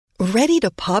Ready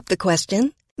to pop the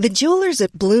question? The jewelers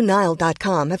at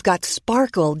BlueNile.com have got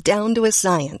sparkle down to a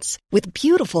science with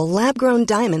beautiful lab-grown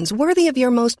diamonds worthy of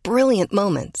your most brilliant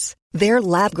moments. Their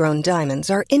lab-grown diamonds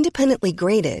are independently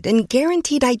graded and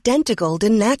guaranteed identical to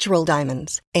natural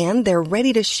diamonds, and they're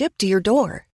ready to ship to your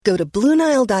door. Go to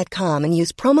BlueNile.com and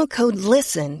use promo code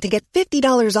LISTEN to get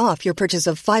 $50 off your purchase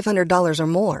of $500 or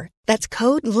more. That's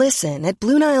code LISTEN at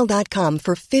BlueNile.com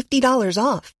for $50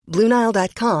 off.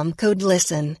 BlueNile.com, code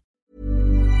LISTEN.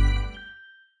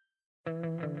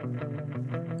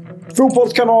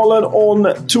 Fotbollskanalen On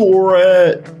Tour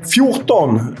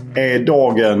 14 är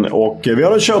dagen och vi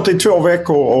har kört i 2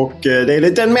 veckor och det är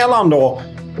lite en mellandag.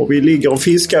 Och vi ligger och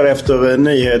fiskar efter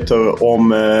nyheter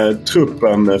om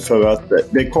truppen för att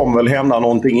det kommer väl hända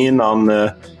någonting innan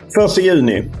 1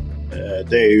 juni.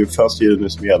 Det är ju 1 juni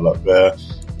som gäller.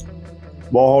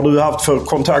 Vad har du haft för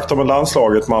kontakter med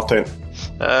landslaget, Martin?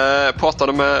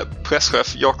 Pratade med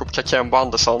presschef Jakob Kakembo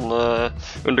Andersson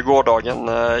under gårdagen.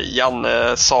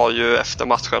 Janne sa ju efter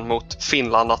matchen mot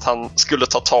Finland att han skulle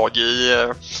ta tag i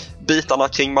bitarna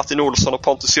kring Martin Olsson och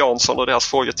Pontus Jansson och deras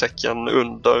frågetecken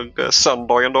under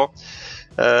söndagen då.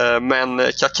 Men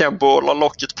Kakembo la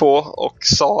locket på och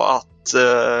sa att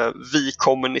vi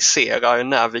kommunicerar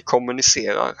när vi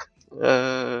kommunicerar.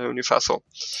 Ungefär så.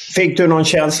 Fick du någon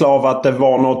känsla av att det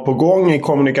var något på gång i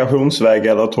kommunikationsväg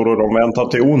eller tror du de väntar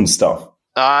till onsdag?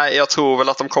 Nej, jag tror väl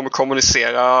att de kommer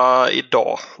kommunicera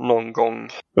idag någon gång.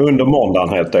 Under måndagen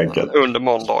helt enkelt? Under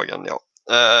måndagen, ja.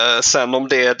 Sen om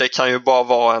det kan ju bara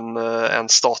vara en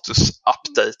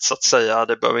status-update så att säga.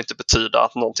 Det behöver inte betyda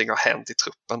att någonting har hänt i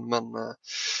truppen.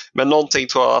 Men någonting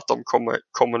tror jag att de kommer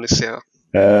kommunicera.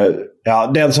 Ja,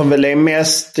 den som väl är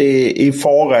mest i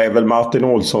fara är väl Martin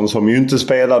Olsson som ju inte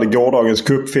spelade gårdagens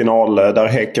cupfinal där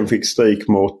Häcken fick stryk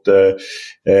mot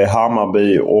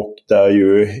Hammarby och där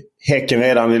ju Häcken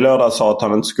redan i lördag sa att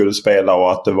han inte skulle spela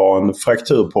och att det var en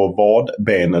fraktur på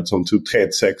vadbenet som tog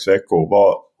 3-6 veckor.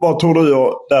 Vad tror du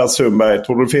där, Sundberg?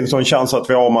 Tror du det finns någon chans att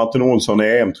vi har Martin Olsson i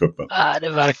EM-truppen? Det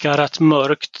verkar rätt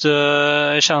mörkt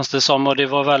känns det som och det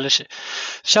var väl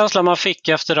känslan man fick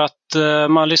efter att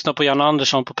man lyssnade på Jan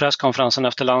Andersson på presskonferensen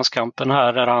efter landskampen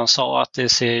här där han sa att det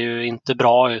ser ju inte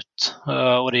bra ut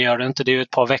och det gör det inte. Det är ju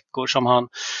ett par veckor som han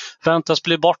väntas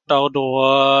bli borta och då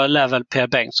lär väl Per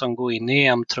Bengtsson gå in i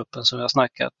EM-truppen som vi har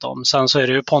snackat om. Sen så är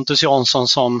det ju Pontus Jansson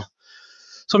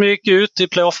som gick ut i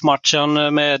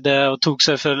playoff-matchen med och tog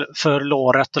sig för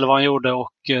låret eller vad han gjorde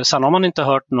och sen har man inte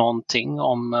hört någonting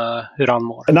om hur han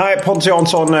mår. Nej, Pontus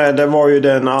Jansson, det var ju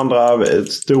den andra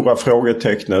stora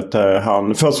frågetecknet.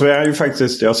 Först var jag ju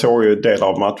faktiskt, jag såg ju delar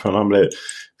av matchen, han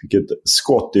fick ett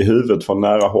skott i huvudet från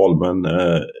nära håll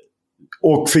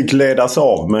och fick ledas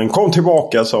av men kom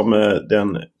tillbaka som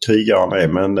den krigaren är.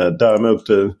 Men däremot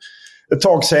ett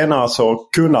tag senare så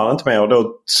kunde han inte mer och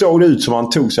då såg det ut som han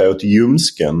tog sig åt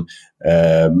ljumsken.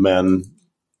 Men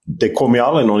det kom ju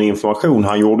aldrig någon information.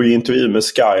 Han gjorde ju intervju med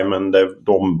Sky men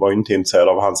de var ju inte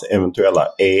intresserade av hans eventuella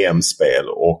EM-spel.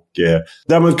 Och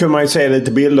därmed kunde man ju se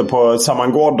lite bilder på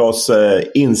Saman Ghoddos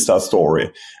Insta-story.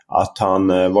 Att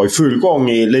han var i full gång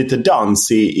i lite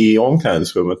dans i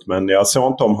omklädningsrummet. Men jag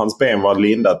såg inte om hans ben var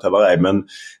lindat eller ej. Men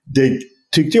det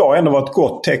tyckte jag ändå var ett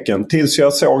gott tecken tills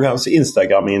jag såg hans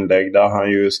Instagram-inlägg där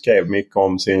han ju skrev mycket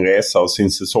om sin resa och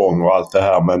sin säsong och allt det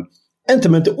här. Men inte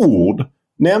med ett ord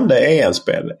nämnde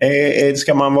EM-spel.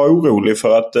 Ska man vara orolig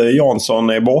för att Jansson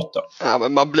är borta? Ja,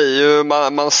 men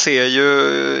man ser ju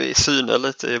i syner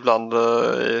lite ibland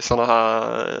i sådana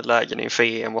här lägen inför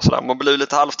EM och sådär. Man blir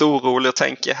lite halvt orolig och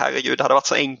tänker herregud, det hade varit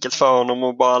så enkelt för honom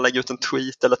att bara lägga ut en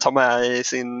tweet eller ta med i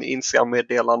sin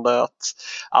Instagram-meddelande att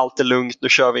allt är lugnt, nu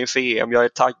kör vi inför EM, jag är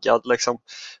taggad liksom.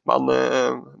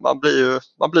 Man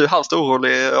blir ju halvt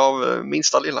orolig av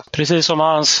minsta lilla. Precis som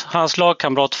hans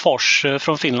lagkamrat Fors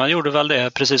från Finland gjorde väl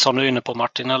det, precis som du är inne på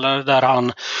Martin, eller där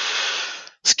han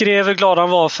skrev hur glad han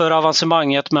var för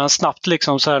avancemanget men snabbt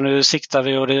liksom så här nu siktar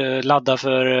vi och det laddar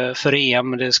för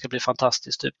EM, det ska bli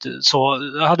fantastiskt typ. Så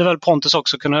hade väl Pontus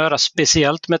också kunnat göra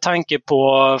speciellt med tanke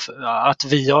på att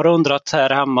vi har undrat här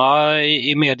hemma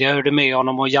i media hur det är med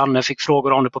honom och Janne fick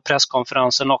frågor om det på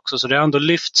presskonferensen också så det har ändå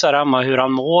lyfts här hemma hur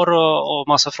han mår och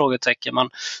massa frågetecken men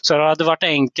så det hade varit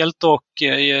enkelt att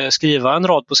skriva en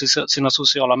rad på sina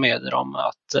sociala medier om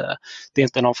att det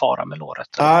inte är någon fara med låret.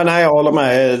 Nej, jag håller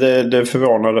med. Det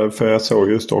förvånade för jag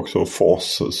såg just också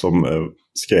Fors som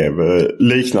skrev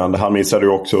liknande. Han missade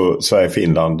ju också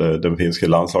Sverige-Finland, den finska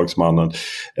landslagsmannen.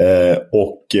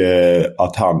 Och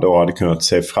att han då hade kunnat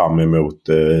se fram emot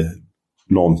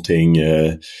någonting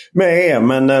med EM.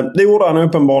 Men det gjorde han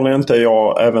uppenbarligen inte. Jag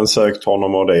har även sökt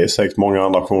honom och det är säkert många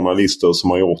andra journalister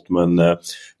som har gjort. Men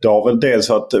det har väl dels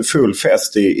varit full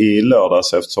fest i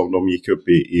lördags eftersom de gick upp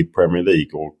i Premier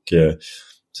League och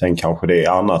sen kanske det är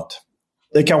annat.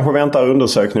 Det kanske väntar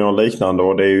undersökningar och liknande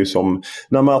och det är ju som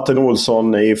när Martin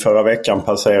Olsson i förra veckan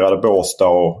passerade Båstad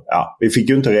och vi fick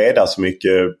ju inte reda så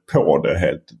mycket på det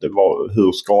helt. Det var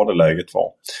hur skadeläget var.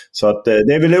 Så att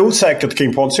det är väl osäkert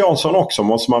kring Pontus Jansson också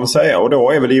måste man väl säga och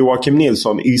då är väl Joakim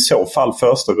Nilsson i så fall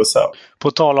första reserv.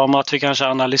 På tal om att vi kanske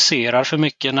analyserar för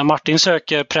mycket. När Martin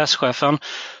söker presschefen,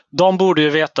 de borde ju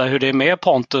veta hur det är med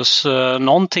Pontus,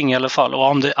 någonting i alla fall. Och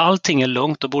om allting är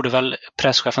lugnt, då borde väl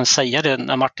presschefen säga det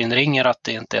när Martin ringer att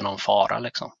det inte är någon fara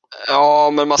liksom.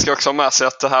 Ja, men man ska också ha med sig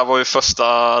att det här var ju första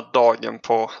dagen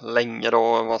på länge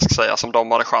då, man ska säga, som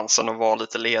de hade chansen att vara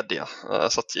lite lediga.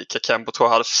 Så att Kakembo tror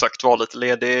jag hade försökt vara lite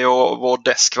ledig och vår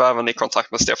desk var även i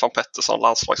kontakt med Stefan Pettersson,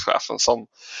 landslagschefen,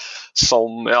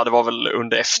 som det var väl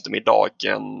under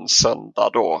eftermiddagen söndag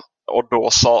då. Och då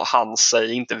sa han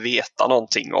sig inte veta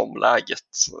någonting om läget.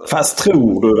 Fast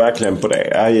tror du verkligen på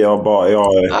det?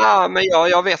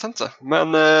 Jag vet inte.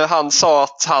 Men han sa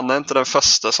att han är inte den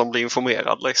första som blir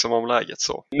informerad liksom, om läget.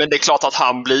 Så. Men det är klart att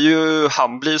han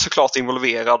blir såklart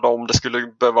involverad om det skulle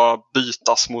behöva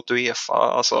bytas mot UEFA.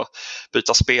 Alltså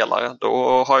byta spelare.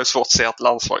 Då har jag svårt att se att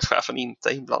landslagschefen inte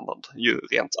är inblandad. Ju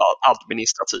rent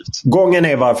administrativt. Gången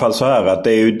är i varje fall så här att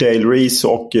det är ju Dale Reese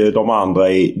och de andra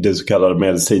i det så kallade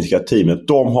medicinska teamet,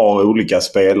 de har olika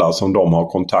spelare som de har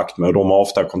kontakt med och de har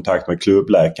ofta kontakt med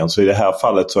klubbläkaren. Så i det här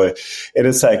fallet så är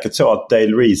det säkert så att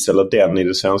Dale Reese eller den i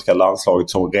det svenska landslaget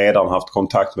som redan haft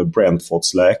kontakt med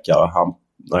Brentfords läkare,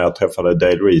 när jag träffade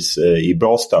Dale Reese i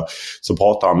Båstad så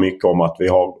pratade han mycket om att vi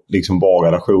har liksom bra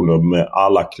relationer med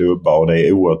alla klubbar och det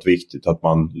är oerhört viktigt att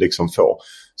man liksom får.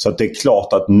 Så att det är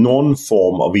klart att någon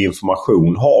form av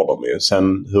information har de ju.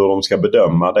 Sen hur de ska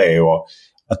bedöma det och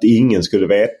att ingen skulle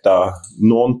veta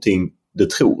någonting, det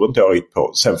tror inte jag riktigt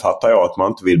på. Sen fattar jag att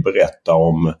man inte vill berätta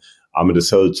om men det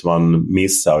ser ut som man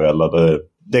missar eller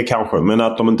det kanske. Men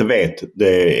att de inte vet,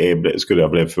 skulle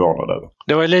jag bli förvånad över.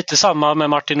 Det var ju lite samma med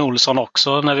Martin Olsson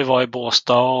också när vi var i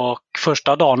Båstad och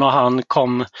första dagen när han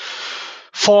kom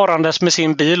farandes med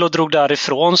sin bil och drog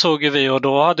därifrån såg vi och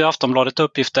då hade Aftonbladet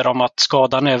uppgifter om att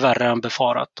skadan är värre än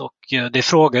befarat och det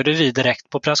frågade vi direkt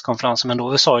på presskonferensen men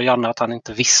då sa ju Janne att han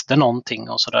inte visste någonting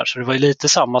och sådär så det var ju lite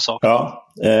samma sak. Ja,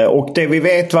 och det vi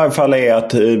vet i varje fall är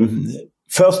att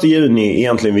 1 juni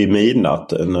egentligen vid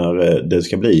midnatt när det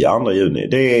ska bli 2 juni.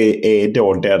 Det är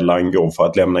då deadline går för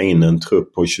att lämna in en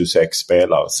trupp på 26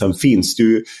 spelare. Sen finns det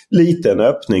ju lite en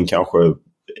öppning kanske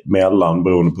mellan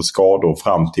beroende på skador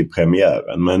fram till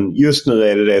premiären. Men just nu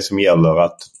är det som gäller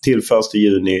att till 1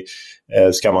 juni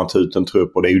ska man ta ut en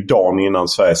trupp och det är ju dagen innan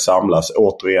Sverige samlas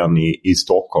återigen i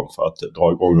Stockholm för att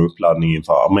dra igång uppladdningen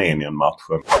inför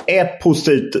Armenien-matchen. Ett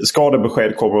positivt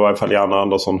skadebesked kommer i varje fall Janne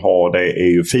Andersson ha. Det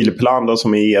är ju Filip Lander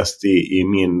som är gäst i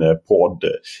min podd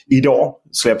idag.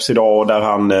 Släpps idag och där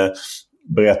han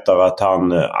berättar att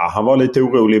han var lite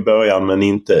orolig i början men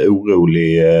inte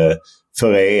orolig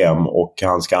för EM och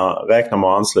han ska räkna med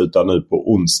att ansluta nu på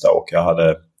onsdag och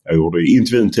jag gjorde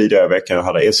intervjun tidigare i veckan. Jag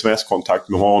hade sms-kontakt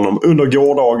med honom under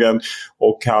gårdagen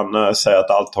och han säger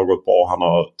att allt har gått bra. Han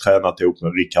har tränat ihop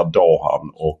med Rickard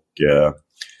Dahan och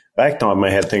räknar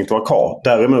med helt enkelt vara kvar.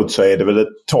 Däremot så är det väl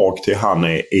ett tag till han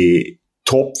är i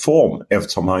toppform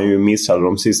eftersom han ju missade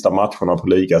de sista matcherna på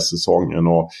ligasäsongen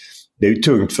och det är ju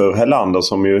tungt för Helander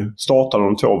som ju startade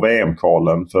de 2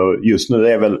 VM-kvalen för just nu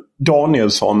är väl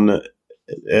Danielsson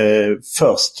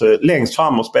först längst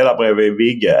fram och spelar bredvid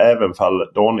Vigge även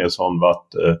fall Danielsson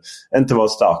inte var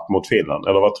stark mot Finland,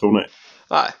 eller vad tror ni?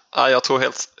 Nej, jag tror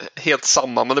helt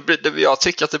samma, men jag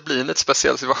tycker att det blir en lite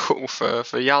speciell situation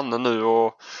för Janne nu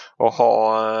och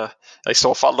ha i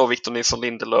så fall då Victor Nilsson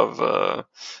Lindelöf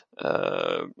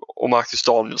och Marcus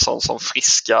Danielsson som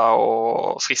friska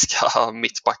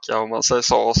mittbackar om man säger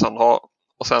så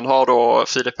och sen har då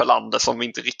Filip Helander som vi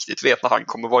inte riktigt vet när han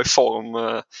kommer vara i form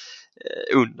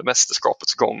under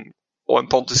mästerskapets gång och en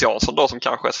Pontus Jansson då som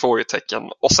kanske är ett frågetecken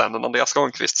och sen en Andreas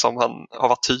Granqvist som han har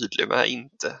varit tydlig med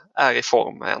inte är i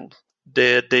form än.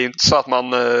 Det är ju inte så att man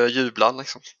jublar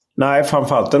liksom. Nej,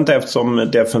 framförallt inte eftersom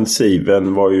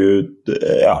defensiven var ju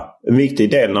en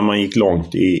viktig del när man gick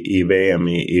långt i VM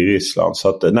i Ryssland. Så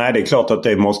att, nej, det är klart att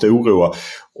det måste oroa.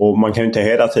 Och man kan ju inte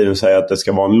hela tiden säga att det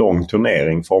ska vara en lång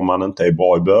turnering. För om man inte är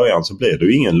bra i början så blir det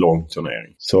ju ingen lång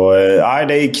turnering. Så nej,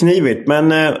 det är knivigt.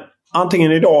 Men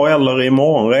antingen idag eller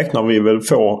imorgon räknar vi väl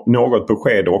få något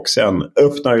besked, och sen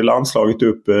öppnar ju landslaget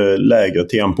upp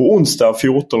lägret igen på onsdag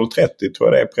 14.30 tror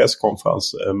jag det är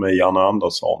presskonferens med Janne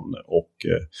Andersson, och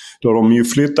då de ju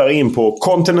flyttar in på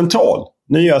Continental,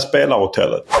 nya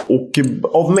spelarhotellet. Och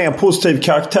av mer positiv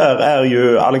karaktär är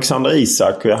ju Alexander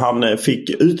Isak. Han fick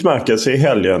utmärkelse i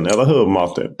helgen, eller hur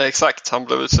Martin? Exakt, han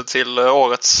blev utsedd till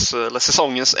årets eller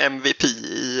säsongens MVP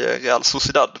i Real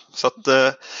Sociedad. Så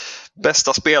att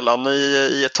bästa spelaren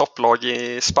i ett topplag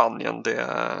i Spanien,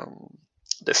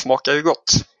 det smakar ju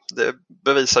gott. Det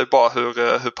bevisar ju bara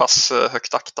hur pass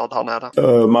högt aktad han är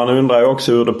där. Man undrar ju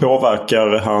också hur det påverkar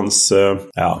hans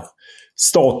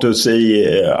status i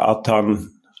att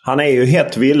han är ju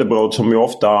hett villebråd som ju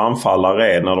ofta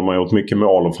anfallare är när de har gjort mycket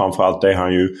mål, och framförallt är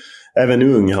han ju även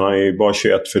ung. Han är ju bara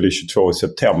 21 för det 22 i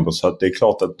september, så att det är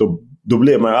klart att då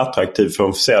blir man attraktiv för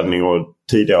en försäljning, och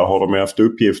tidigare har de ju haft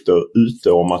uppgifter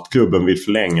ute om att klubben vill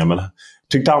förlänga, men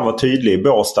tyckte han var tydlig i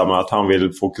Båstad med att han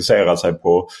vill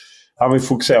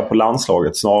fokusera på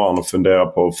landslaget snarare än att fundera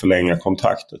på att förlänga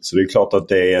kontraktet. Så det är klart att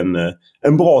det är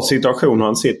en bra situation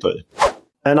han sitter i.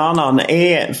 En annan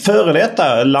före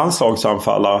detta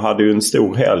landslagsanfallare hade ju en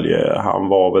stor helg. Han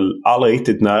var väl aldrig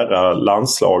riktigt nära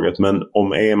landslaget, men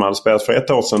om EM hade spelat för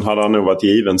ett år sedan hade han nog varit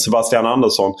given. Sebastian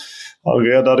Andersson, han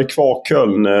räddade kvar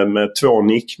Köln med 2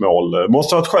 nickmål.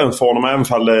 Måste ha varit skönt för honom, även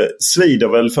fall det svider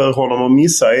väl för honom att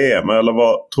missa EM, eller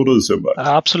vad tror du, Sundberg?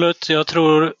 Absolut, jag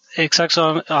tror exakt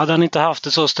så. Hade han inte haft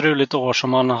ett så struligt år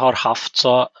som han har haft,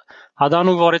 så hade han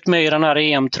nog varit med i den här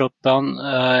EM-truppen.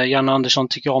 Janne Andersson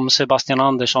tycker om Sebastian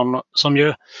Andersson, som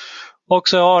ju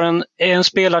också har en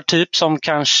spelartyp som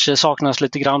kanske saknas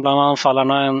lite grann bland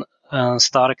anfallarna. En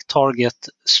stark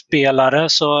target-spelare,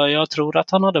 så jag tror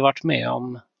att han hade varit med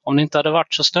om det inte hade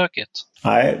varit så stökigt.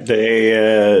 Nej,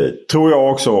 det tror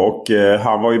jag också, och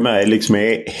han var ju med liksom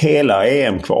i hela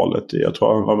EM-kvalet. Jag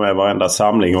tror han var med i varenda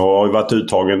samling och har ju varit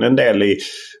uttagen en del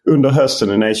under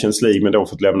hösten i Nations League, men då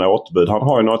fått lämna återbud. Han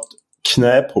har ju något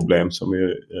knäproblem som ju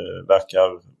verkar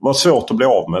vara svårt att bli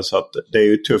av med, så att det är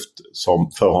ju tufft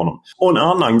för honom. Och en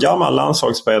annan gammal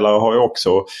landslagsspelare har ju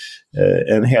också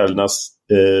en hel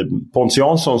Pontus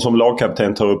Jansson som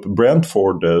lagkapten tar upp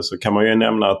Brentford, så kan man ju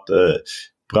nämna att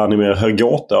Branimir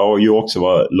Hrgota och ju också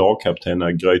var lagkapten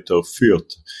när Greuther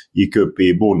Fürth gick upp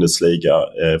i Bundesliga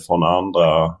från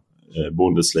andra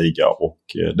Bundesliga, och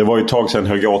det var ju ett tag sedan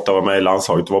Hrgota var med i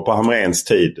landslaget. Det var på Hamrens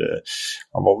tid.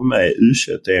 Han var med i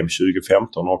U21 EM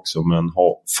 2015 också, men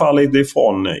har fallit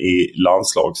ifrån i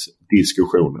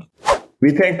landslagsdiskussionen.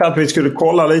 Vi tänkte att vi skulle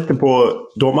kolla lite på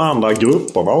de andra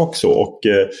grupperna också, och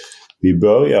vi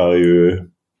börjar ju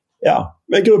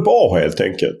med grupp A helt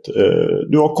enkelt.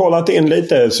 Du har kollat in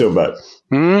lite, Sundberg.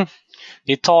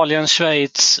 Italien,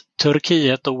 Schweiz,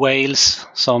 Turkiet och Wales,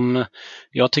 som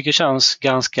jag tycker känns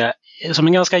som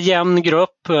en ganska jämn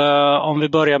grupp. Om vi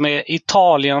börjar med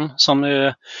Italien,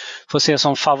 som får ses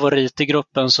som favorit i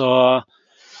gruppen, så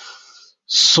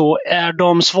är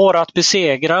de svåra att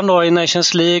besegra då. I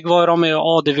Nations League var de i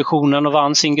A-divisionen och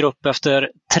vann sin grupp efter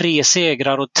 3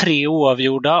 segrar och 3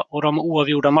 oavgjorda. Och de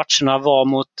oavgjorda matcherna var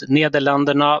mot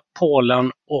Nederländerna,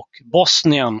 Polen och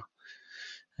Bosnien.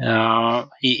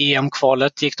 I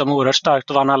EM-kvalet gick de oerhört starkt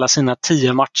och vann alla sina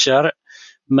 10 matcher.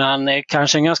 Men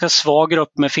kanske en ganska svag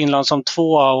grupp med Finland som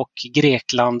 2:a och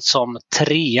Grekland som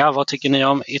 3:a. Vad tycker ni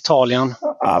om Italien?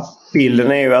 Ja,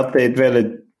 bilden är ju att det är ett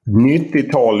väldigt nytt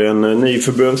Italien. Ny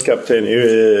förbundskapten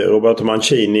Roberto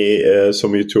Mancini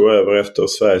som ju tog över efter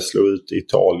Sverige slog ut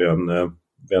Italien.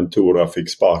 Ventura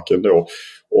fick sparken då.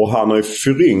 Och han har ju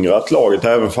föryngrat laget,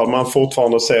 även om man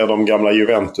fortfarande ser de gamla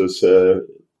Juventus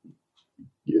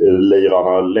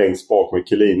lirarna längst bak med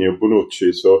Chiellini och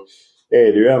Bonucci, så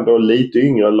är det ju ändå lite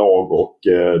yngre lag, och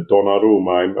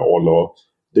Donnarumma i mål, och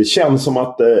det känns som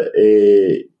att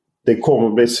det kommer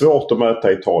bli svårt att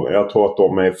möta Italien. Jag tror att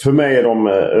för mig är de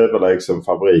överlägsen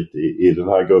favorit i den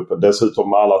här gruppen.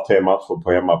 Dessutom alla 3 matcher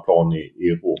på hemmaplan i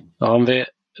Rom. Ja, om vi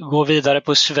går vidare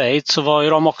på Schweiz, så var ju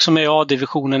de också med i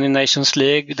A-divisionen i Nations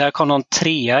League. Där kom de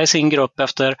 3:a i sin grupp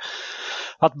efter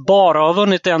att bara ha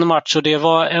vunnit en match, och det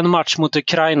var en match mot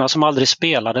Ukraina som aldrig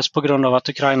spelades på grund av att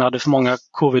Ukraina hade för många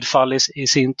covid-fall i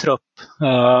sin trupp.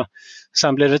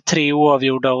 Sen blev det 3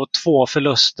 oavgjorda och 2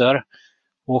 förluster.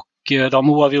 Och de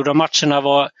oavgjorda matcherna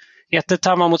var 1-1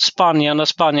 hemma mot Spanien, där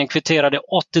Spanien kvitterade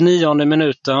 89:e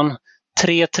minuten.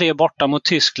 3-3 borta mot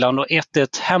Tyskland och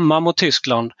 1-1 hemma mot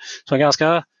Tyskland. Så en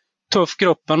ganska tuff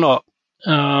gruppen då.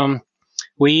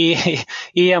 Och i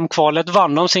EM-kvalet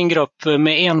vann de sin grupp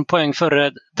med 1 poäng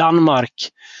före Danmark.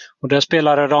 Och där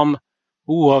spelade de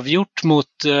oavgjort mot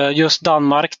just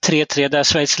Danmark 3-3, där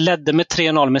Schweiz ledde med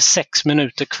 3-0 med 6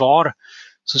 minuter kvar.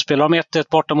 Så spelade de 1-1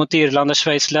 borta mot Irland där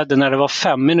Schweiz ledde när det var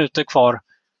 5 minuter kvar.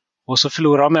 Och så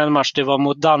förlorade de en match, det var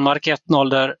mot Danmark 1-0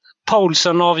 där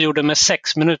Poulsen avgjorde med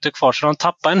 6 minuter kvar. Så de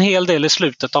tappade en hel del i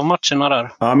slutet av matcherna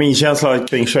där. Ja, min känsla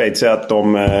kring Schweiz är att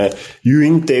de ju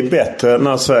inte är bättre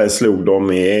när Sverige slog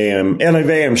dem i EM, eller i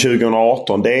VM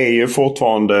 2018. Det är ju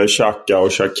fortfarande Xhaka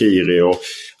och Shaqiri och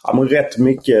rätt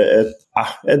mycket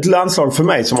ett landslag för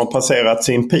mig som har passerat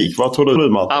sin peak. Vad tror du,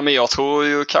 Martin? Ja, men jag tror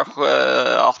ju kanske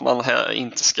att man här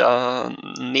inte ska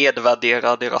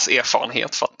nedvärdera deras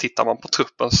erfarenhet, för att tittar man på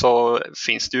truppen så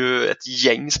finns det ju ett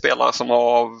gäng spelare som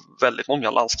har väldigt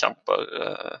många landskamper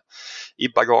i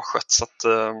bagaget. Så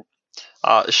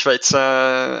att Schweiz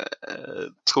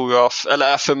tror jag,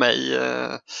 eller är för mig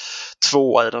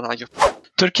tvåa i den här gruppen.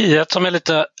 Turkiet som är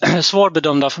lite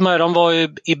svårbedömda för mig, de var ju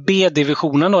i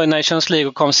B-divisionen då i Nations League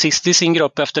och kom sist i sin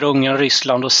grupp efter Ungern,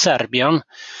 Ryssland och Serbien.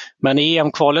 Men i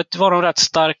EM-kvalet var de rätt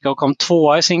starka och kom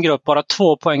tvåa i sin grupp, bara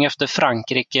 2 poäng efter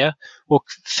Frankrike och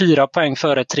 4 poäng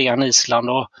före trean Island.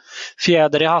 Och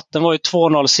fjäder i hatten var ju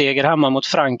 2-0-seger hemma mot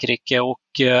Frankrike och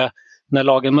när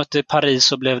lagen mötte Paris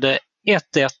så blev det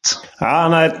 1-1. Ja,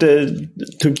 nej,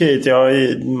 Turkiet,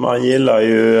 man gillar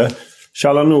ju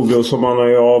Çalhanoğlu som man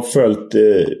har följt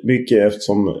mycket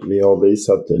eftersom vi har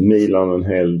visat Milan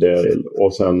en hel del.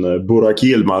 Och sen Burak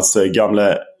Yilmaz,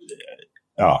 gamla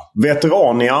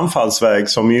veteran i anfallsväg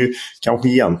som ju kanske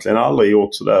egentligen aldrig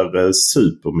gjort så där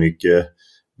supermycket.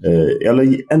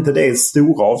 Eller inte det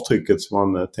stora avtrycket som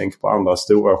man tänker på andra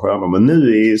stora stjärnor. Men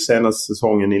nu i senaste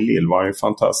säsongen i Lille var han ju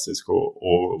fantastisk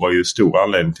och var ju stor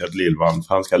anledning till att Lille vann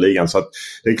franska ligan. Så att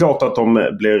det är klart att de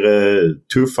blir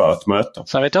tuffa att möta.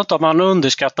 Sen vet jag inte om man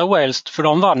underskattar Wales, för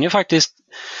de vann ju faktiskt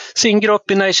sin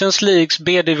grupp i Nations Leagues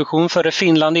B-division före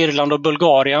Finland, Irland och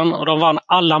Bulgarien. Och de vann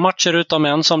alla matcher utom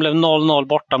en som blev 0-0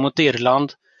 borta mot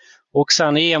Irland. Och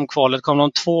sen i EM-kvalet kom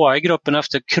de tvåa i gruppen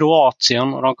efter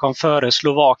Kroatien och de kom före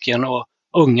Slovakien och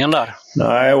Ungern där.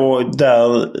 Nej, och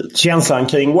där känslan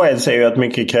kring Wales är ju att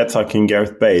mycket kretsar kring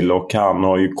Gareth Bale och han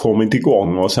har ju kommit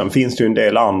igång. Och sen finns det ju en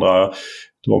del andra,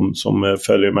 de som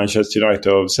följer Manchester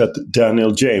United har sett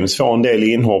Daniel James få en del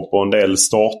inhopp och en del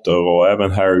starter och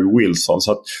även Harry Wilson.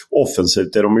 Så att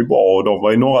offensivt är de ju bra och de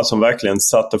var ju några som verkligen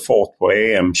satte fart på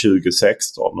EM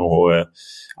 2016 och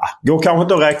går kanske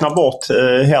inte att räkna bort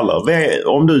heller.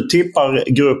 Om du tippar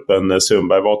gruppen,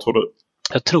 Sundberg, vad tror du?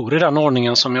 Jag tror i den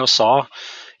ordningen som jag sa.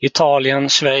 Italien,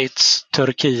 Schweiz,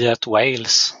 Turkiet,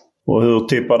 Wales. Och hur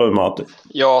tippar du, Martin?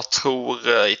 Jag tror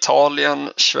Italien,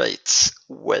 Schweiz,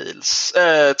 Wales,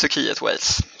 Turkiet,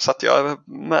 Wales. Så att jag är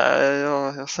med,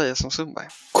 jag säger som Sundberg.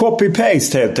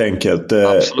 Copy-paste helt enkelt.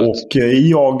 Absolut. Och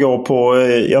jag går på,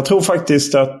 jag tror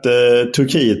faktiskt att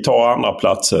Turkiet tar andra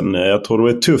platsen. Jag tror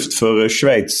det är tufft för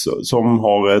Schweiz som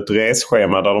har ett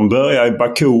resschema där de börjar i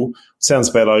Baku, sen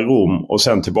spelar i Rom och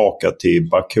sen tillbaka till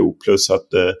Baku. Plus att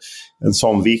en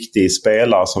sån viktig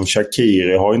spelare som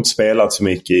Shaqiri har inte spelat så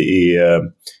mycket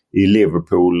i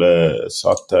Liverpool, så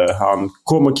att han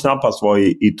kommer knappast vara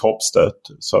i toppstöt.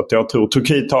 Så att jag tror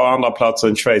Turkiet tar andra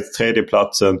platsen, Schweiz tredje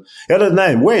platsen. Eller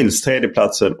nej, Wales tredje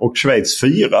platsen och Schweiz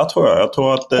 4 tror jag. Jag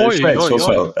tror att Schweiz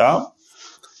så. Ja.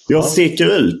 Jag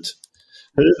sticker ut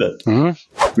huvudet. Mm.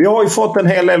 Vi har ju fått en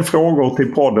hel del frågor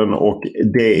till podden och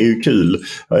det är ju kul.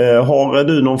 Har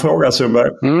du någon fråga, Sundberg?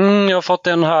 Jag har fått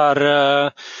en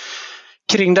här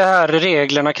kring det här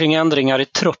reglerna kring ändringar i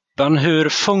truppen. Hur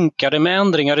funkar det med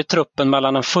ändringar i truppen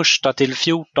mellan den 1 till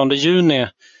 14 juni?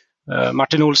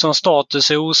 Martin Olssons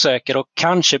status är osäker och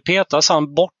kanske petas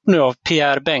han bort nu av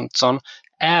Pierre Bengtsson,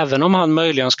 även om han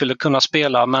möjligen skulle kunna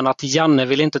spela, men att Janne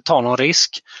vill inte ta någon risk.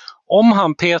 Om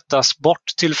han petas bort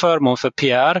till förmån för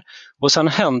Pierre och sen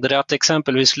händer det att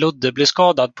exempelvis Ludde blir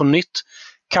skadad på nytt,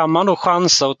 kan man då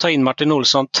chansa att ta in Martin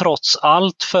Olsson trots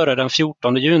allt före den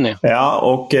 14 juni? Ja,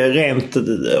 och rent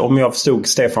om jag förstod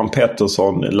Stefan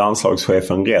Pettersson,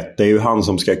 landslagschefen, rätt, det är ju han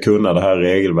som ska kunna det här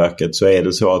regelverket, så är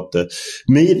det så att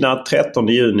midnatt 13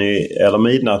 juni eller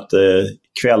midnatt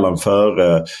kvällen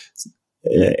före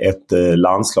ett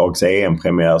landslags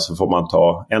EM-premiär så får man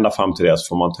ta, ända fram till det så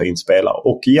får man ta in spelare.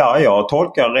 Och jag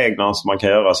tolkar reglerna som man kan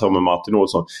göra så med Martin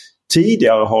Olsson.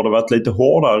 Tidigare har det varit lite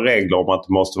hårdare regler om att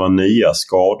det måste vara nya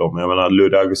skador. Jag menar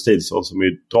Ludde Augustinsson som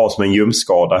ju dras med en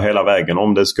ljumskada hela vägen.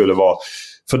 Om det skulle vara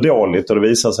för dåligt och det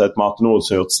visar sig att Martin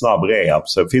Olsson gjort snabb rehab,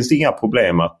 så finns det inga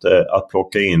problem att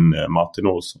plocka in Martin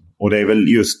Olsson. Och det är väl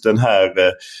just den här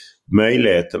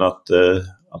möjligheten att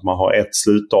man har ett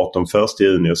slutdatum 1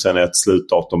 juni och sen ett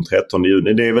slutdatum 13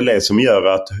 juni. Det är väl det som gör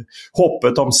att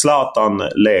hoppet om Zlatan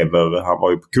lever. Han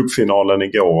var ju på cupfinalen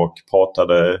igår och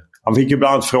pratade. Han fick ju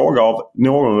bland annat fråga av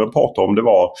någon reporter, om det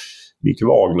var Micke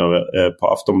Wagner på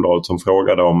Aftonbladet, som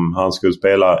frågade om han skulle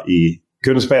spela i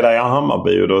kunde spela i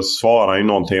Hammarby och då svarade han ju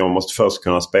någonting om måste först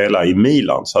kunna spela i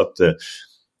Milan. Så att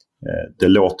det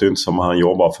låter ju inte som han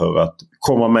jobbar för att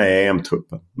komma med i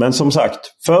EM-truppen. Men som sagt,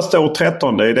 första år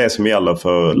 13 det är det som gäller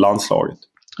för landslaget.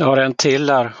 Jag har en till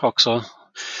där också.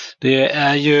 Det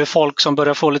är ju folk som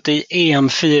börjar få lite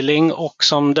EM-feeling och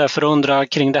som därför undrar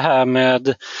kring det här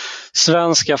med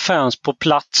svenska fans på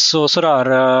plats och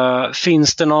sådär.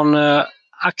 Finns det någon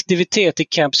aktivitet i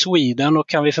Camp Sweden och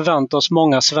kan vi förvänta oss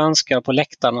många svenskar på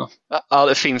läktarna? Ja,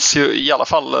 det finns ju i alla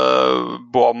fall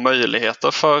bra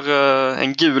möjligheter för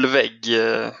en gul vägg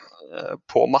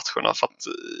på matcherna, för att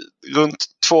runt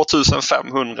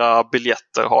 2500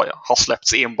 biljetter har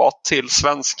släppts enbart till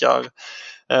svenskar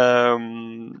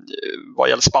vad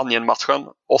gäller Spanien-matchen,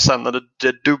 och sen är det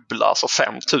dubbla, alltså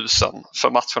 5000 för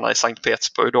matcherna i Sankt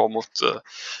Petersburg då mot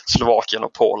Slovakien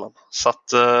och Polen. Så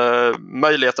att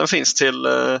möjligheten finns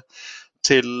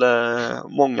till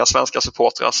många svenska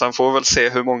supportrar. Sen får vi väl se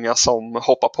hur många som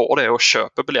hoppar på det och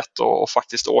köper biljetter och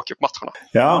faktiskt åker på matcherna.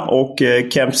 Ja, och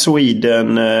Camp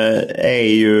Sweden är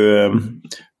ju...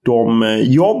 De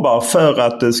jobbar för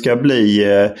att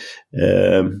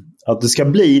det ska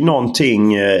bli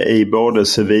någonting i både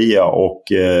Sevilla och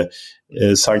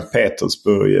Sankt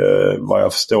Petersburg, vad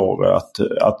jag förstår,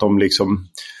 att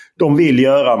de vill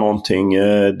göra någonting.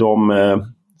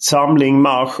 Samling,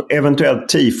 marsch, eventuellt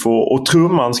tifo och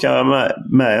trumman ska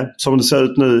med. Som det ser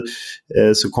ut nu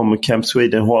så kommer Camp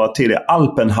Sweden hålla till i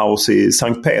Alpenhaus i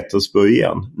Sankt Petersburg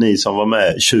igen. Ni som var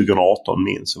med 2018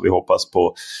 minns, och vi hoppas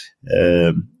på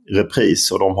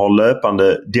repris. Och de har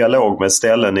löpande dialog med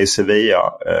ställen i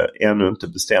Sevilla. Ännu inte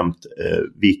bestämt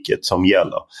vilket som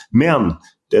gäller. Men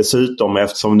dessutom,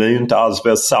 eftersom det inte alls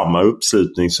blir samma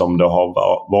uppslutning som det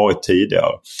har varit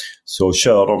tidigare, så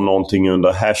kör de någonting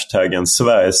under hashtaggen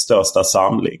Sveriges största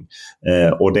samling.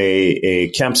 Och det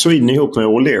är Camp Sweden ihop med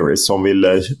O'Leary som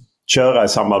vill köra i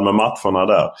samband med matcherna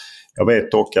där. Jag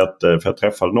vet dock att, för jag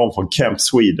träffade någon från Camp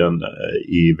Sweden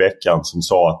i veckan som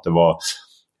sa att det var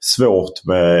svårt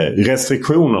med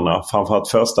restriktionerna. Framförallt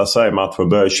första Sverige-matchen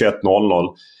börjar 21.00.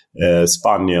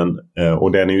 Spanien,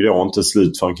 och den är ju då inte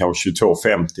slut förrän kanske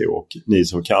 22.50, och ni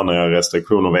som kan era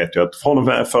restriktioner vet ju att från och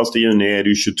med 1 juni är det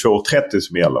ju 22.30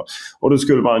 som gäller, och då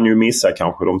skulle man ju missa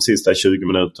kanske de sista 20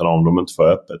 minuterna om de inte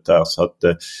får öppet där, så att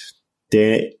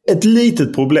det är ett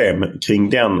litet problem kring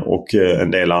den och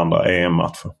en del andra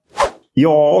EM-matcher. Jag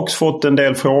har också fått en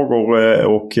del frågor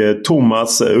och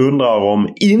Thomas undrar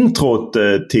om introt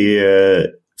till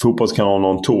Fotbollskanalen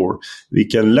On Tour,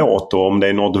 vilken låt och om det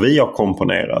är något vi har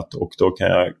komponerat, och då kan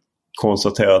jag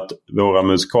konstatera att våra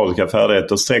musikaliska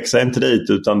färdigheter sträcker sig inte dit,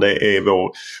 utan det är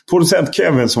vår producent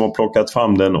Kevin som har plockat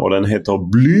fram den, och den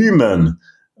heter Blymen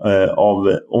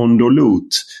av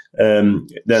Ondolut.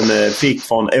 Den fick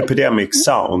från Epidemic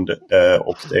Sound,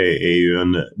 och det är ju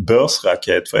en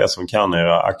börsraket för er som kan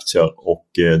era aktier, och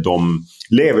de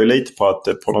lever lite på att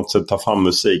på något sätt ta fram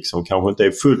musik som kanske inte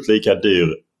är fullt lika dyr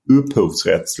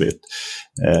upphovsrättsligt.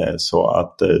 Så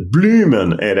att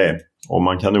Blymen är det, och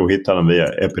man kan nog hitta den via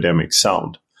Epidemic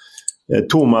Sound.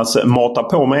 Thomas matar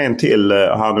på med en till.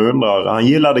 Han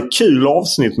gillade kul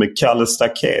avsnitt med Kalle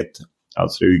Staket.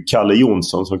 Alltså det är ju Kalle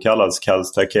Jonsson som kallades Kalle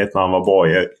Staket när han var bra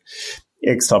i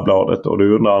Extrabladet, och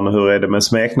du undrar hur är det med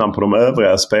smeknamn på de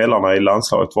övriga spelarna i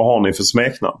landslaget? Vad har ni för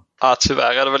smeknamn? Ja,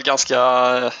 tyvärr är det väl ganska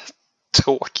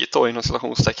tråkigt då inom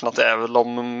situationstecken att det är väl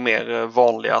de mer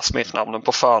vanliga smeknamnen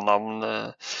på förnamn.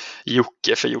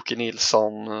 Jocke för Jocke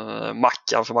Nilsson,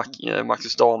 Mackan för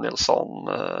Marcus Danielsson.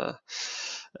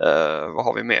 Vad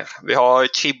har vi mer? Vi har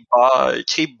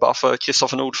Kribba för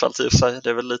Kristoffer Nordfeldt i sig. Det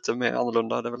är väl lite mer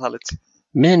annorlunda, det är väl härligt.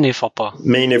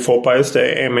 Minifoppa, just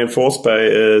det. Emil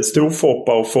Forsberg,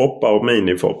 Storfoppa och Foppa och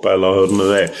Minifoppa, eller hur det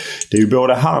nu är. Det är ju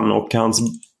både han och hans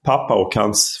pappa och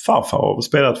hans farfar har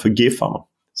spelat för Giffarna.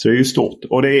 Så det är ju stort.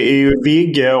 Och det är ju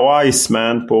Vigge och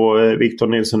Iceman på Victor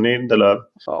Nilsson Lindelöf.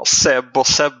 Ja, Seb och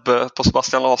Sebbe på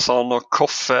Sebastian Larsson, och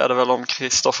Koffe är det väl om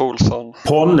Kristoffer Olsson.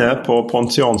 Ponne på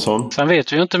Pontus Jansson. Sen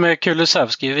vet vi ju inte med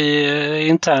Kulusevski. Vi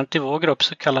internt i vår grupp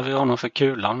så kallar vi honom för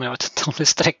Kulan, men jag vet inte om det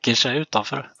sträcker sig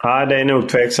utanför. Nej, det är nog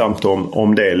tveksamt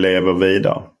om det lever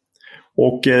vidare.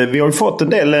 Och vi har ju fått en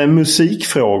del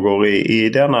musikfrågor i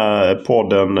denna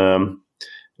podden.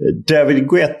 David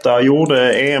Guetta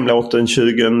gjorde EM-låten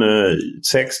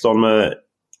 2016 med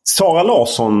Sara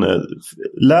Larsson,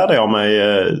 lärde jag mig,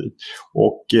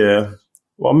 och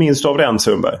vad minns du av den,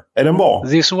 Sundberg? Är den bra?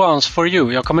 This one's for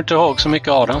you. Jag kommer inte ihåg så mycket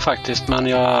av den faktiskt, men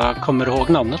jag kommer ihåg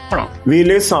namnet på den. Vi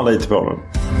lyssnar lite på den.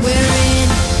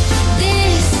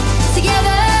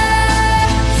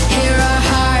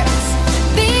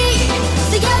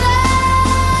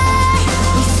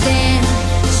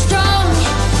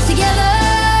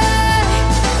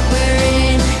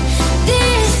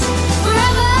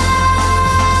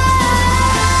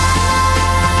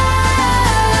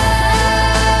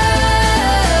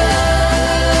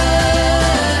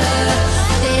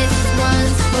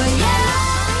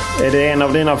 Är det en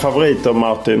av dina favoriter,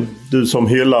 Martin? Du som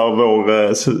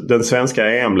hyllar den svenska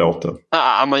EM-låten.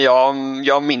 Ja, men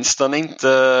jag minns den inte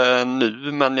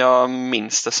nu, men jag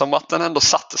minns det som att den ändå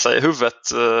satte sig i huvudet.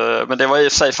 Men det var i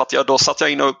sig för att då satt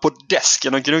jag inne på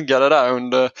desken och gnuggade där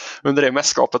under det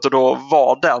mästerskapet, och då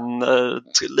var den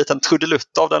liten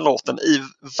trudelutt av den låten i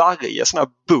varje sån här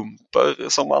bumper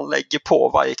som man lägger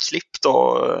på varje klipp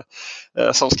då,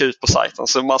 som ska ut på sajten.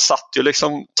 Så man satt ju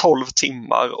liksom 12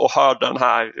 timmar och hörde den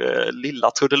här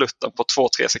lilla trudelutten på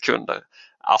 2-3 sekunder.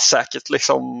 Ja, säkert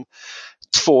liksom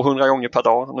 200 gånger per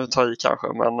dag, nu tar jag i kanske,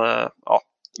 men ja,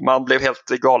 man blev helt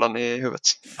galen i huvudet.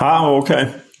 Okej.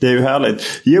 Det är ju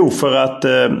härligt. Jo, för att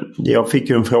jag fick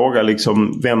ju en fråga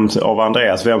liksom av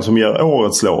Andreas, vem som gör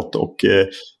årets låt, och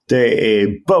det är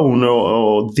Bono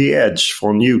och The Edge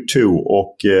från U2,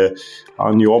 och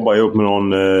han jobbar ju upp med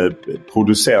någon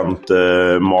producent,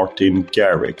 Martin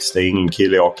Garrix. Det är ingen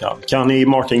kille jag kan. Kan ni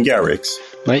Martin Garrix?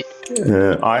 Nej.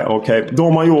 Nej, okej.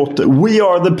 De har gjort We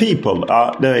Are The People.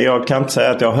 Jag kan inte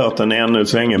säga att jag har hört den ännu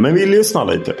så länge, men vi lyssnar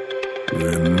lite.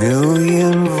 We're a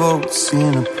million volts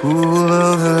in a pool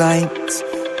of light,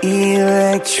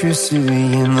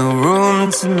 electricity in the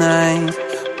room tonight,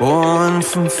 born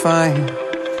from fire,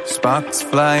 sparks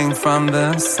flying from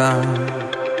the sun.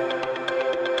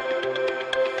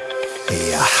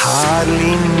 Hey, I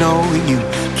hardly know you,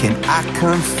 can I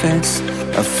confess?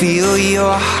 I feel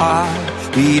your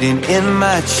heart beating in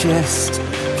my chest.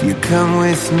 If you come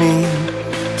with me,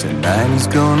 tonight is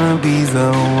gonna be the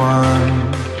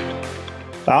one.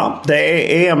 Ja, det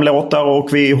är EM-låtar och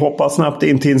vi hoppar snabbt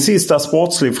in till en sista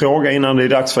sportslig fråga innan det är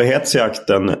dags för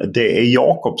hetsjakten. Det är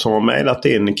Jakob som har mejlat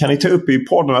in. Kan ni ta upp i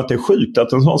podden att det är sjukt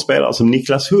att en sån spelare som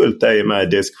Niklas Hult är med i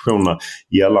diskussionerna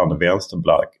gällande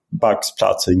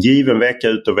vänsterbacksplatsen given vecka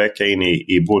ut och vecka in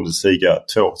i Bundesliga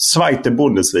 2. Zweite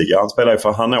Bundesliga. Han spelar ju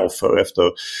för Hannover efter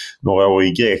några år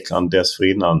i Grekland,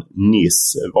 dessförinnan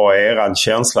Nice. Vad är eran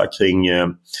känsla kring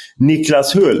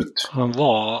Niklas Hult? Han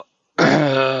var...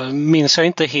 minns jag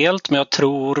inte helt, men jag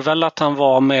tror väl att han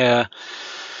var med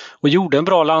och gjorde en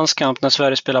bra landskamp när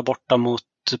Sverige spelade borta mot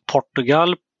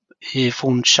Portugal i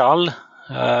Funchal,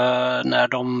 när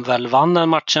de väl vann den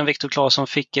matchen. Viktor Claesson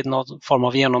fick någon form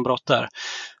av genombrott där.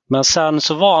 Men sen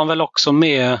så var han väl också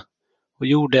med och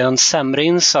gjorde en sämre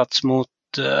insats mot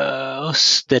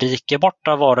Österrike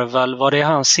borta var det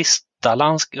hans sista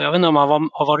landskamp? Jag vet inte om han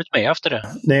har varit med efter det.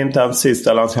 Det är inte hans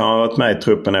sista landskamp, han har varit med i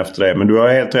truppen efter det. Men du har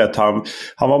helt rätt,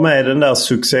 han var med i den där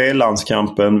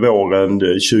succélandskampen våren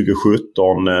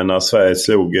 2017 när Sverige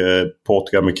slog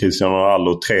Portugal med Cristiano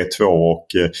Ronaldo 3-2, och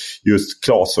just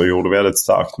Claesson gjorde väldigt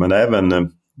starkt. Men även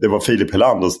det var Filip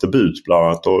Helanders debut bland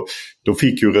annat, och då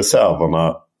fick ju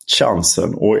reserverna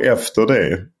chansen. Och efter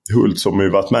det, Hult som ju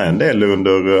varit med en del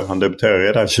han debuterade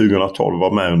redan 2012,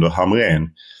 var med under Hamrén.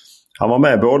 Han var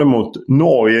med både mot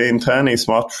Norge i en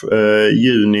träningsmatch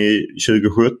juni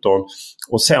 2017,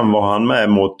 och sen var han med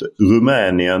mot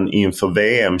Rumänien inför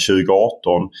VM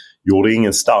 2018. Gjorde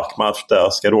ingen stark match där.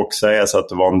 Ska dock sägas att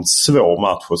det var en svår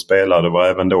match att spela. Det var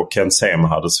även då Ken Sema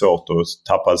hade svårt att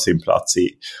tappa sin plats i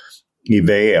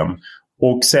VM.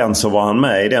 Och sen så var han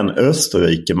med i den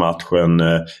Österrike-matchen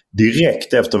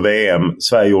direkt efter VM.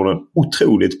 Sverige gjorde en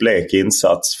otroligt blek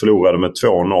insats, förlorade med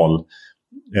 2-0.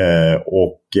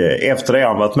 Och efter det har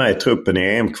han varit med i truppen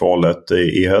i EM-kvalet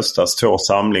i höstas, 2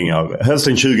 samlingar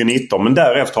hösten 2019, men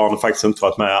därefter har han faktiskt inte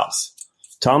varit med alls.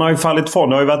 Så han har ju fallit från.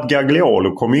 Det har ju varit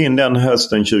Gagliolo, kom in den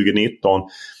hösten 2019.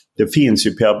 Det finns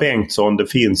ju Per Bengtsson, det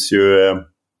finns ju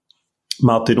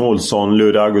Martin Olsson,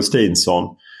 Ludde Augustinsson,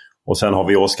 och sen har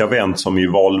vi Oskar Wendt som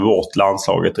ju valde vårt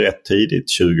landslaget rätt tidigt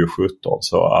 2017,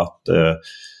 så att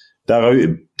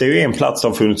det är ju en plats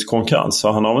som funnits konkurrens,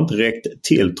 så han har inte räckt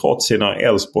till trots sina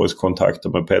Elfsborgs kontakter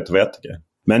med Peter Wettergren.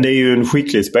 Men det är ju en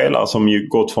skicklig spelare som ju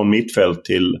gått från mittfält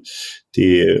till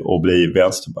att bli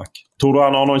vänsterback. Tror du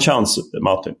han har någon chans,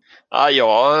 Martin?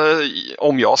 Ja,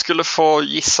 om jag skulle få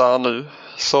gissa nu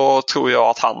så tror jag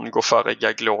att han går före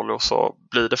Gagliolo, så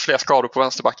blir det fler skador på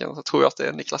vänsterbacken så tror jag att det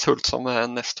är Niklas Hult som är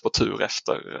näst på tur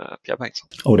efter Pierre Bengtsson.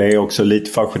 Och det är också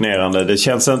lite fascinerande. Det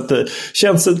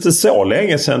känns inte så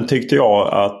länge sedan tyckte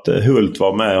jag att Hult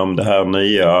var med om det här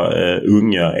nya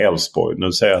unga Elfsborg.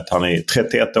 Nu säger jag att han är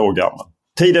 31 år gammal.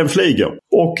 Tiden flyger,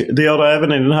 och det gör det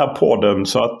även i den här podden,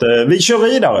 så att vi kör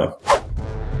vidare.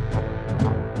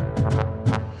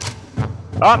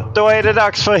 Ja, då är det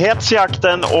dags för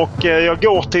hetsjakten, och jag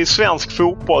går till svensk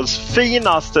fotbolls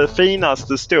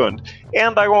finaste stund.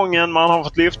 Enda gången man har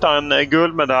fått lyfta en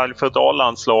guldmedalj för ett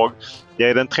A-landslag, det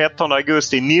är den 13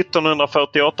 augusti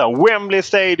 1948. Wembley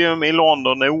Stadium i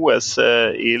London, OS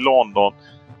i London.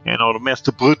 En av de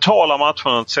mest brutala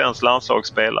matcherna ett svenskt landslag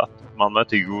spelat. Man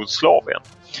mötte Jugoslavien.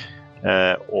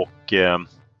 Och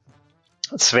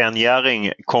Sven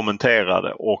Jerring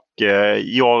kommenterade, och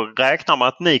jag räknar med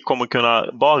att ni kommer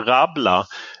kunna bara rabbla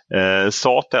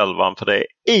startelvan, för det är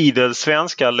idel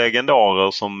svenska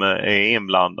legendarer som är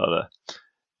inblandade.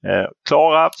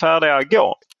 Klara, färdiga,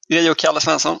 gå! Rio Kalle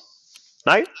Svensson.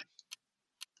 Nej.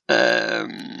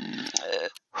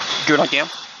 Gunnar Gren.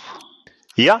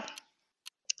 Ja.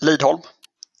 Lidholm.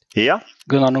 Ja.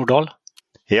 Gunnar Nordahl.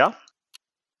 Ja.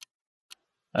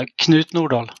 Knut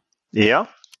Nordahl. Ja.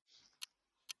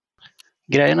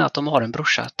 Grejen är att de har en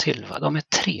brorsa till, va? De är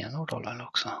 3 Nordahl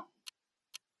också.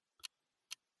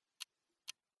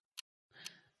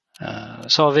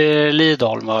 Så har vi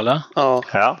Lidholm, eller? Ja.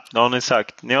 Ja, det har ni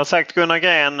sagt. Ni har sagt Gunnar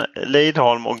Gren,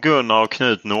 Lidholm och Gunnar och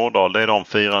Knut Nordahl. Det är de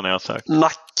 4 ni har sagt.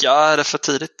 Nacka, är det för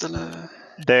tidigt eller?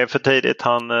 Det är för tidigt.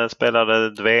 Han spelade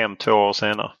ett VM 2 år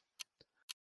senare.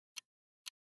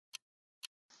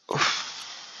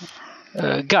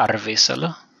 Garvis,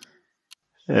 eller?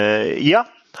 Ja,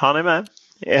 han är med.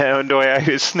 Då är jag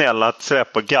ju snäll att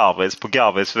släppa Garvis på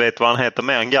Garvis. Vet du vad han heter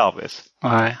mer än Garvis?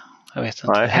 Nej, jag vet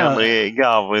inte. Nej, Henry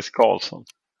Garvis Karlsson.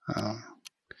 Ja.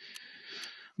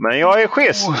 Men jag är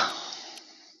schysst.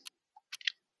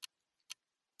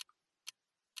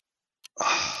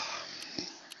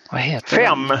 Vad heter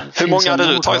 5. det? Hur många hade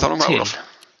du tagit av de här?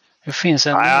 Det finns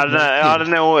en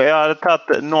jag hade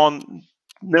tagit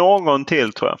någon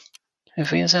till, tror jag. Det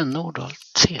finns en Nordahl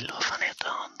till. Vad fan heter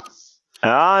han?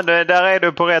 Ja, där är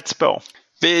du på rätt spår.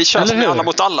 Vi kör som alla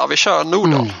mot alla. Vi kör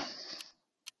Nordahl.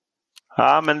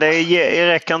 Ja, men det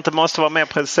räcker inte. Måste vara mer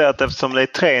preciserat eftersom det är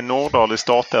 3 Nordahl i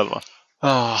startelva.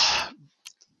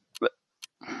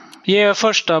 Ge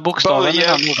första bokstaven i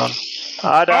Nordahl.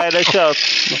 Ja, där är det kört.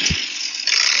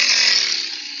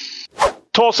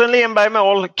 Torsten Lindberg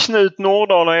mål, Knut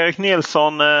Nordahl och Erik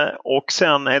Nilsson, och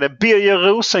sen är det Birger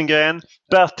Rosengren,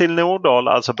 Bertil Nordahl,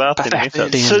 alltså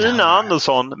Bertil, Sune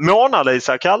Andersson,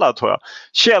 Mona-Lisa kallad, tror jag,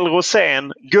 Kjell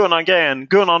Rosén, Gunnar Gren,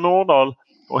 Gunnar Nordahl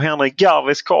och Henrik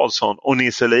Garvis Karlsson och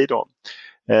Nisse Lidholm.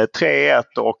 3-1,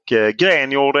 och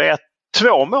Gren gjorde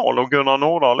 2 mål och Gunnar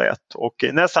Nordahl 1, och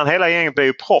nästan hela gänget blev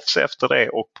ju proffs efter det,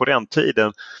 och på den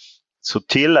tiden så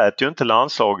tillät ju inte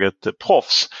landslaget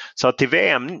proffs. Så att till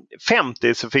VM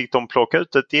 50 så fick de plocka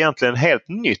ut ett egentligen helt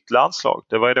nytt landslag.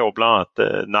 Det var ju då bland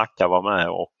annat Nacka var med,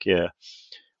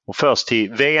 och först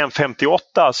till VM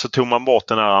 58 så tog man bort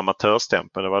den här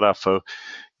amatörstämpeln. Det var därför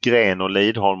Gren och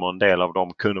Lidholm och en del av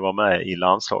dem kunde vara med i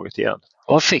landslaget igen.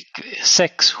 Vad fick vi?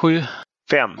 6, 7?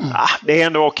 5. Det är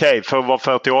ändå okej för att vara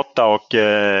 48 och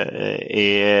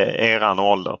i eran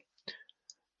ålder.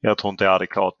 Jag tror inte jag hade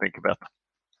klart mycket bättre.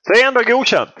 Det är ändå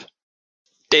godkänt.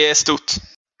 Det är stort.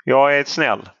 Jag är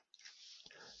snäll.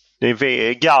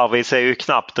 Garvis är ju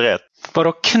knappt rätt.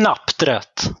 Vadå knappt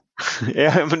rätt?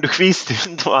 Ja, men du visste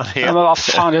ju inte vad han heter. Ja, men vad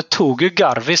fan, jag tog ju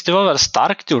Garvis. Det var väl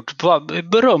starkt gjort.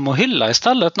 Beröm och hylla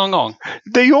istället någon gång.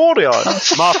 Det gjorde jag.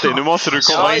 Martin, nu måste du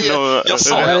komma in och... Jag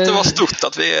sa ju att det var stort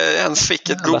att vi ens fick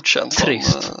ett godkänt.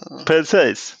 Trist.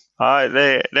 Precis. Ja,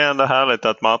 det är ändå härligt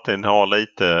att Martin har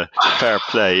lite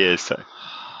fair play i sig.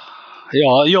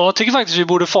 Ja, jag tycker faktiskt vi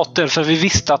borde fått det, för vi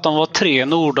visste att de var 3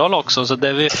 Nordahl också, så det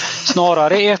är vi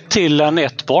snarare 1 till än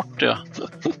 1 bort.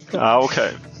 Ja,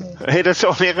 okej. Är det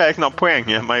så ni räknar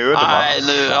poängen med Uddevalla? Nej,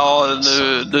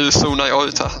 nu zonar jag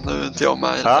ut här. Nu är inte jag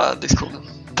med i den här diskussionen.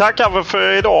 Tackar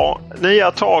för idag.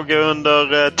 Nya tag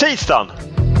under tisdagen.